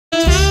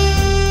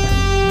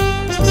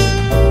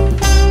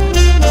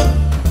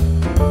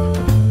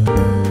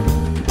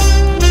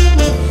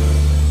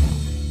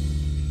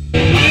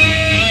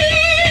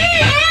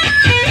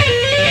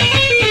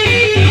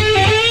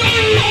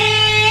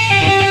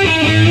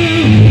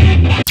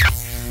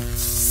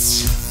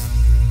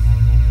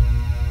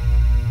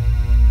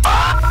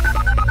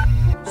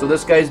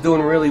this guy's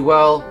doing really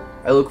well.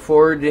 I look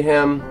forward to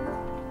him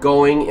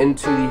going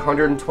into the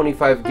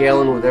 125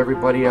 gallon with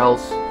everybody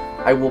else.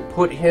 I will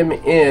put him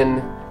in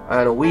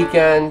on a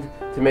weekend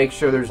to make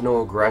sure there's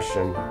no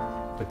aggression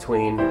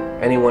between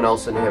anyone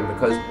else and him,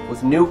 because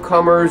with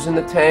newcomers in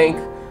the tank,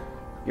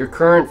 your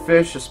current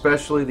fish,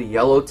 especially the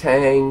yellow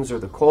tangs or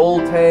the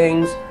cold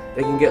tangs,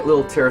 they can get a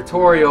little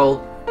territorial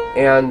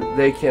and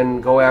they can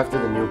go after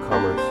the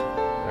newcomers.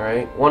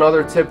 Alright, one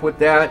other tip with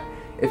that: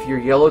 if your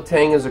yellow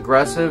tang is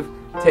aggressive,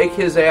 take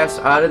his ass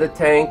out of the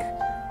tank,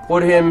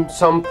 put him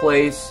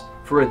someplace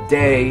for a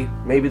day,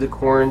 maybe the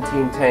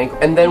quarantine tank,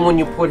 and then when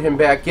you put him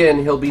back in,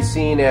 he'll be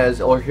seen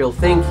as, or he'll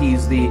think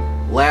he's the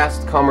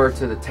last comer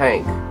to the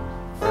tank.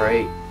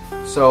 Alright,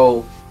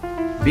 so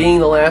being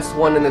the last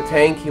one in the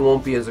tank, he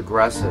won't be as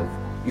aggressive.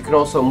 You can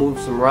also move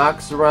some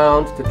rocks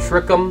around to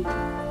trick him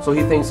so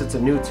he thinks it's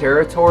a new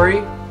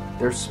territory.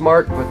 They're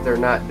smart, but they're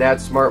not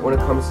that smart when it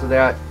comes to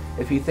that.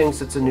 If he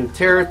thinks it's a new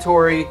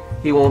territory,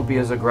 he won't be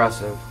as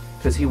aggressive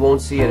because he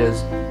won't see it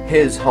as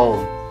his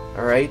home.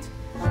 Alright?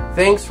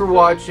 Thanks for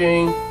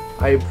watching.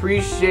 I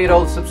appreciate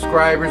all the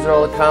subscribers and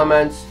all the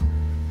comments.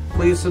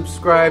 Please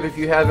subscribe if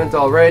you haven't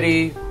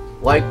already.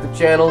 Like the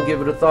channel,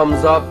 give it a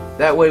thumbs up.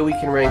 That way we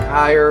can rank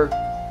higher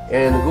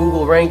in the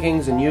Google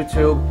rankings and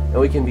YouTube, and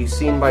we can be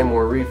seen by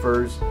more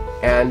reefers,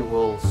 and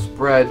we'll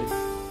spread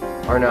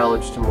our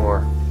knowledge to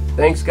more.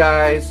 Thanks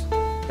guys.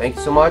 Thank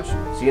you so much.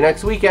 See you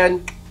next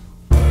weekend.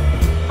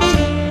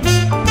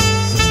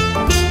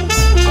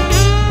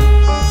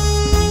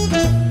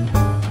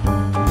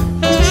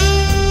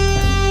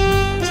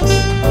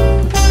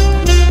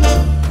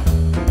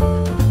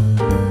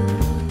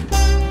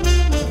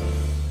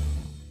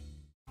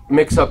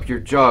 Mix up your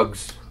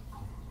jugs.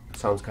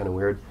 Sounds kind of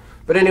weird.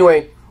 But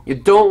anyway, you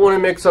don't want to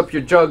mix up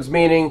your jugs,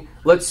 meaning,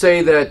 let's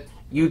say that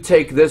you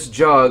take this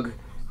jug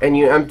and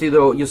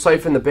you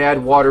siphon the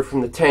bad water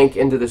from the tank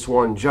into this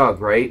one jug,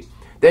 right?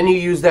 Then you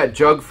use that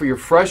jug for your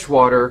fresh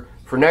water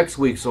for next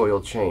week's oil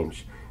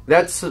change.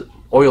 That's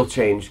oil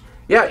change.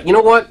 Yeah, you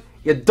know what?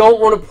 You don't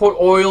want to put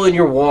oil in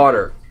your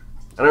water.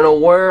 I don't know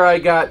where I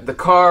got the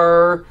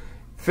car,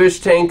 fish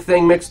tank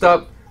thing mixed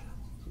up.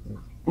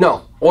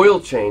 No, oil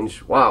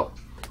change. Wow.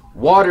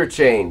 Water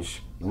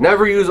change.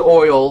 Never use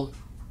oil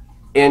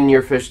in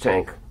your fish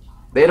tank.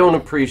 They don't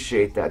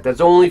appreciate that. That's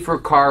only for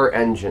car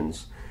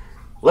engines.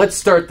 Let's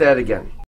start that again.